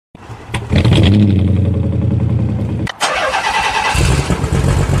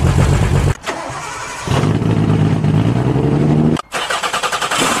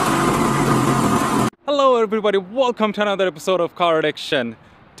Hello everybody, welcome to another episode of Car Addiction.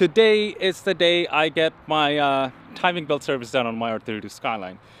 Today is the day I get my timing belt service done on my R32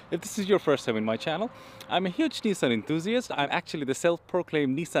 Skyline. If this is your first time in my channel, I'm a huge Nissan enthusiast. I'm actually the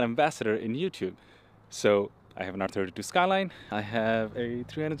self-proclaimed Nissan ambassador in YouTube. So I have an R32 Skyline, I have a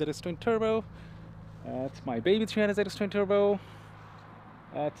 300ZX twin turbo, that's my baby 300ZX twin turbo,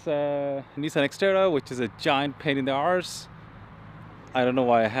 that's a Nissan Xterra, which is a giant pain in the arse. I don't know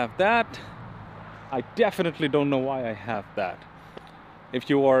why I have that. I definitely don't know why I have that. If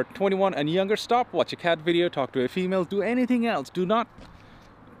you are 21 and younger, stop, watch a cat video, talk to a female, do anything else. Do not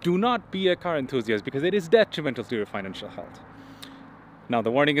be a car enthusiast because it is detrimental to your financial health. Now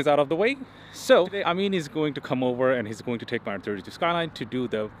the warning is out of the way. So today Amin is going to come over and he's going to take my R32 Skyline to do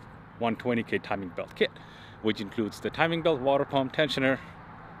the 120K timing belt kit, which includes the timing belt, water pump, tensioner,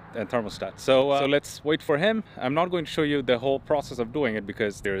 and thermostat. So let's wait for him. I'm not going to show you the whole process of doing it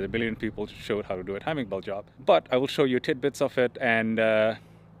because there are a billion people who showed how to do a timing belt job, but I will show you tidbits of it and the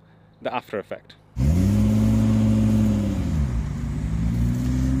after effect.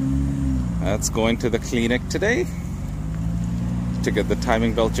 That's going to the clinic today to get the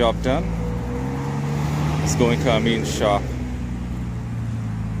timing belt job done. It's going to Amin's shop.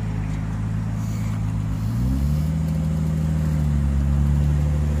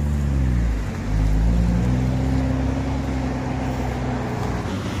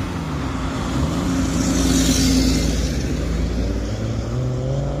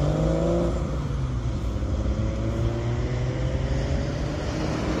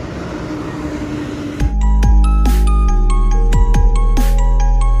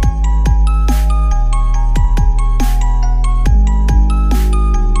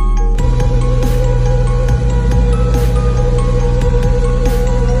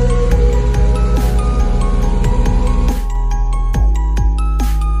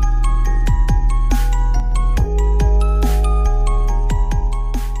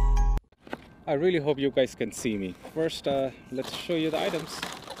 I really hope you guys can see me. First, let's show you the items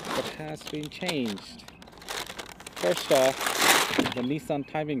that has been changed. First off, the Nissan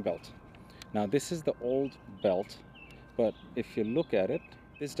timing belt. Now this is the old belt, but if you look at it,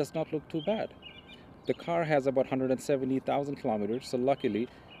 this does not look too bad. The car has about 170,000 kilometers, so luckily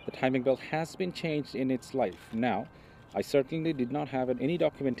the timing belt has been changed in its life. Now, I certainly did not have any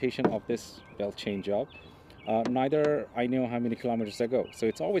documentation of this belt change job. Neither I know how many kilometers I go. So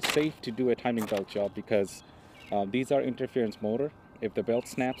it's always safe to do a timing belt job because these are interference motor. If the belt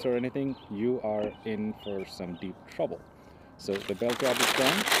snaps or anything, you are in for some deep trouble. So the belt job is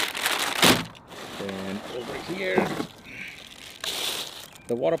done. And over here,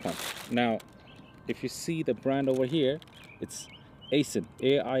 the water pump. Now, if you see the brand over here, it's Aisin,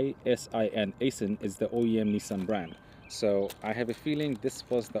 A-I-S-I-N. Aisin is the OEM Nissan brand. So I have a feeling this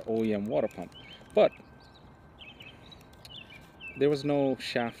was the OEM water pump. But there was no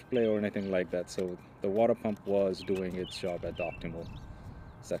shaft play or anything like that, so the water pump was doing its job at the optimal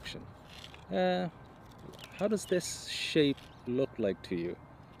section. How does this shape look like to you?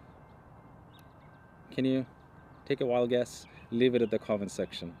 Can you take a wild guess? Leave it at the comment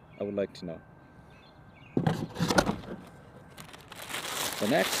section. I would like to know. The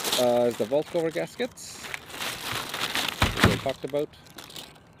next is the vault cover gaskets, which I talked about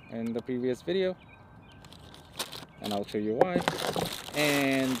in the previous video, and I'll show you why.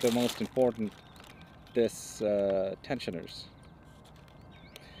 And the most important, this tensioners.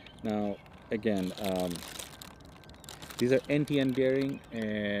 Now again, these are NTN bearing,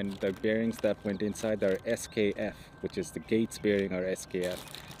 and the bearings that went inside are SKF, which is the Gates bearing or SKF,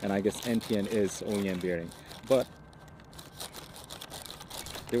 and I guess NTN is OEM bearing, but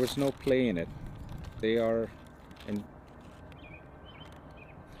there was no play in it. They are in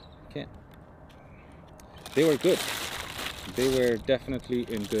they were good. They were definitely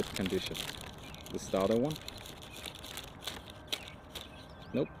in good condition. This is the other one.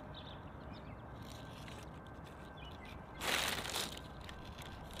 Nope.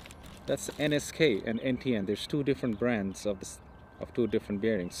 That's NSK and NTN. There's two different brands of two different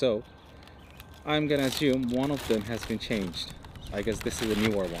bearings. So I'm gonna assume one of them has been changed. I guess this is a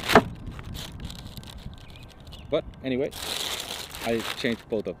newer one. But anyway, I changed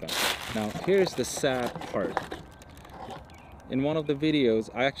both of them. Now here's the sad part. In one of the videos,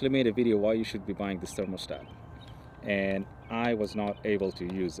 I actually made a video why you should be buying this thermostat, and I was not able to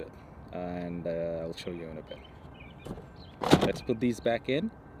use it, and I'll show you in a bit. Let's put these back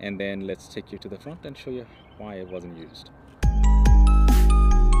in, and then let's take you to the front and show you why it wasn't used.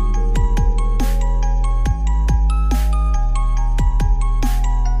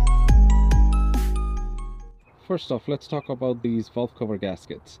 first off, let's talk about these valve cover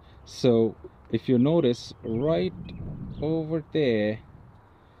gaskets. So if you notice right over there,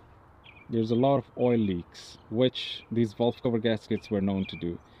 there's a lot of oil leaks, which these valve cover gaskets were known to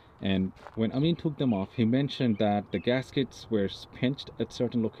do. And when Amin took them off, he mentioned that the gaskets were pinched at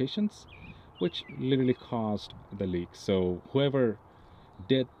certain locations, which literally caused the leak. So whoever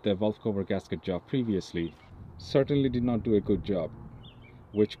did the valve cover gasket job previously certainly did not do a good job,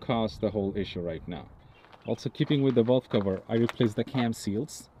 which caused the whole issue right now. Also, keeping with the valve cover, I replaced the cam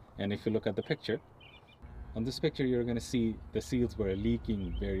seals. And if you look at the picture, on this picture you're going to see the seals were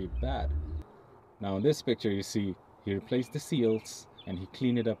leaking very bad. Now in this picture you see he replaced the seals and he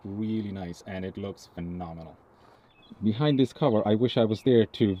cleaned it up really nice, and it looks phenomenal. Behind this cover, I wish I was there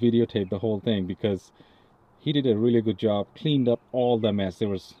to videotape the whole thing, because he did a really good job, cleaned up all the mess. There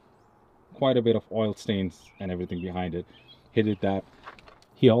was quite a bit of oil stains and everything behind it. He did that.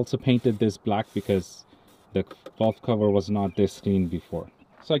 He also painted this black because the valve cover was not this clean before.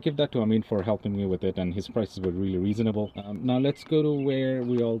 So I give that to Amin for helping me with it, and his prices were really reasonable. Now let's go to where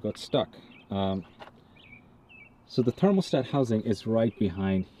we all got stuck. So the thermostat housing is right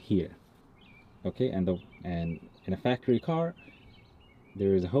behind here. Okay, and in a factory car,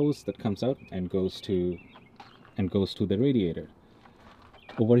 there is a hose that comes out and goes to the radiator.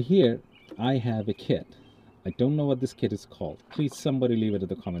 Over here, I have a kit. I don't know what this kit is called. Please somebody leave it in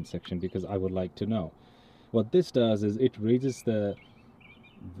the comment section, because I would like to know. What this does is it raises the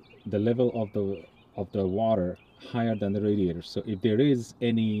level of the water higher than the radiator. So if there is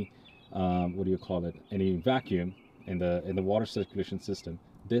any any vacuum in the water circulation system,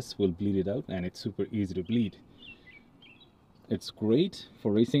 this will bleed it out, and it's super easy to bleed. It's great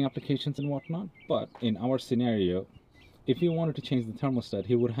for racing applications and whatnot, but in our scenario, if he wanted to change the thermostat,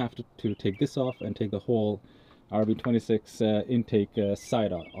 he would have to take this off and take the whole RB26 intake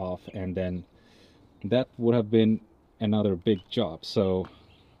side off, and then that would have been another big job. So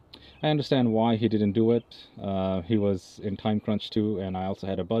I understand why he didn't do it. He was in time crunch too, and I also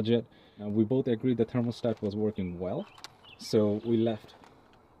had a budget. We both agreed the thermostat was working well, so we left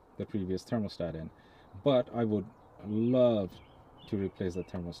the previous thermostat in. But I would love to replace the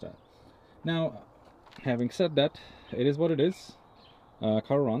thermostat. Now, having said that, it is what it is.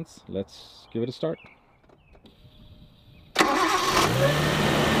 Car runs. Let's give it a start.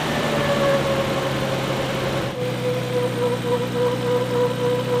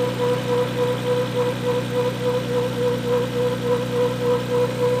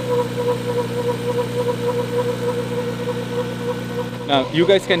 Now you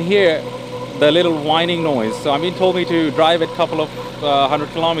guys can hear the little whining noise. So Amin told me to drive it a couple of 100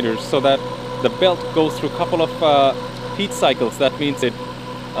 kilometers so that the belt goes through a couple of heat cycles. That means it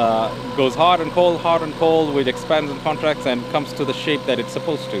goes hot and cold, which expands and contracts and comes to the shape that it's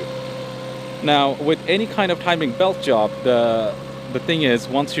supposed to. Now with any kind of timing belt job, the thing is,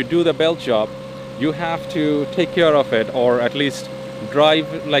 once you do the belt job, you have to take care of it, or at least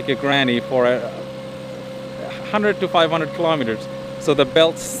drive like a granny for 100 to 500 kilometers, so the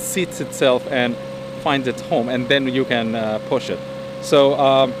belt seats itself and finds its home, and then you can push it. So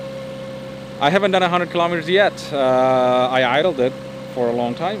I haven't done 100 kilometers yet. I idled it for a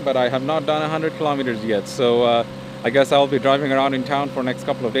long time, but I have not done 100 kilometers yet. So I guess I'll be driving around in town for next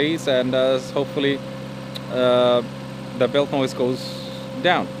couple of days, and hopefully the belt noise goes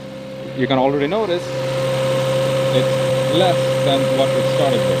down. You can already notice it's less than what it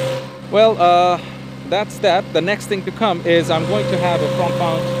started with. Well, that's that. The next thing to come is I'm going to have a front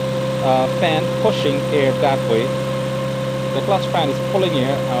mount fan pushing air that way. The clutch fan is pulling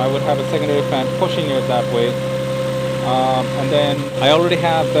air, and I would have a secondary fan pushing air that way. And then I already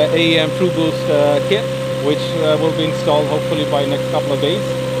have the OEM True Boost kit, which will be installed hopefully by next couple of days.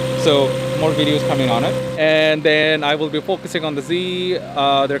 So more videos coming on it. And then I will be focusing on the Z. There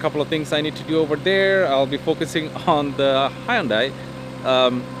are a couple of things I need to do over there. I'll be focusing on the Hyundai.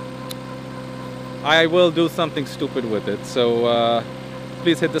 I will do something stupid with it. So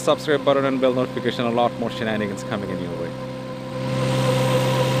please hit the subscribe button and bell notification. A lot more shenanigans coming in your way.